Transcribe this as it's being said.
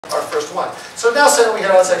our first one. So now suddenly we had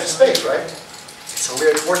all this extra space, right? So we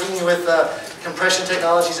were working with compression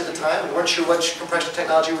technologies at the time. We weren't sure which compression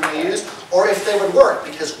technology we were going to use, or if they would work,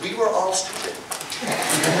 because we were all stupid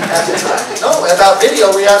at the time. No, about video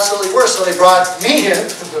we absolutely were, so they brought me in,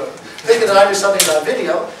 thinking that I knew something about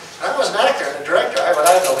video. I was an actor and a director, but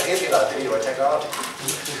I didn't know anything about video or technology.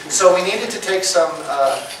 So we needed to take some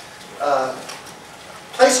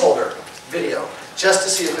placeholder video just to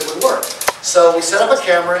see if it would work. So we set up a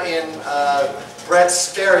camera in Brett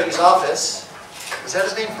Sperry's office. Was that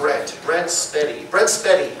his name? Brett Spetty. Brett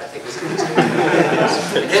Spetty, I think was his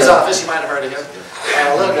name. In his office, you might have heard of him.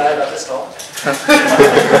 A little guy about this tall.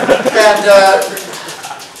 And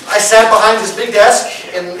I sat behind his big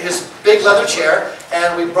desk in his big leather chair,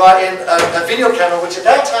 and we brought in a video camera, which at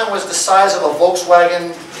that time was the size of a Volkswagen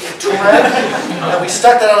Touareg, and we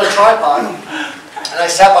stuck that on a tripod. And I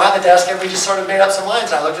sat behind the desk, and we just sort of made up some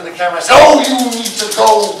lines. And I looked at the camera and I said, "Oh, you need to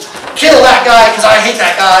go kill that guy because I hate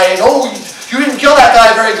that guy. And oh, you didn't kill that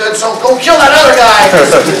guy very good, so go kill that other guy.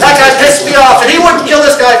 That guy pissed me off, and he wouldn't kill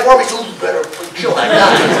this guy for me, so you better kill that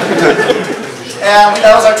guy." And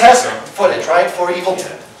that was our test footage, right, for evil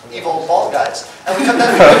bald guys. And we took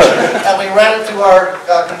that footage and we ran it through our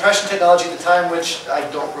compression technology at the time, which I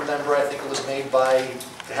don't remember. I think it was made by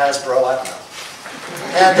Hasbro. I don't know.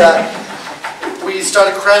 And we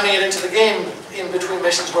started cramming it into the game in between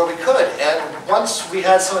missions where we could. And once we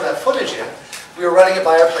had some of that footage in, we were running it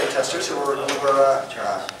by our play testers who were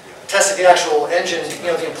testing the actual engine,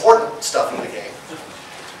 the important stuff in the game.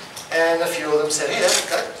 And a few of them said, "Hey,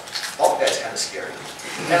 that bald guy's kind of scary."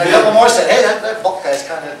 And a couple more said, "Hey, that bald guy's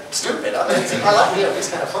kind of stupid. I like him, he's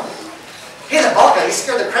kind of funny. Hey, that bald guy, he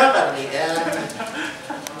scared the crap out of me."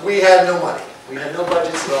 And we had no money. We had no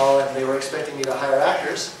budgets at all, and they were expecting me to hire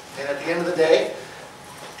actors. And at the end of the day,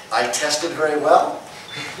 I tested very well.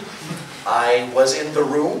 I was in the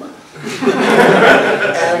room.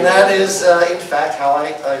 And that is, in fact, how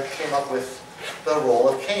I came up with the role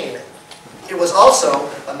of Kane. It was also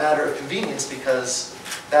a matter of convenience because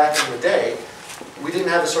back in the day, we didn't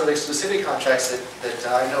have the sort of exclusivity contracts that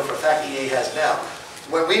I know for a fact EA has now.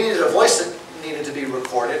 When we needed a voice that needed to be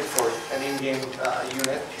recorded for an in-game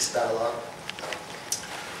unit, piece of dialogue,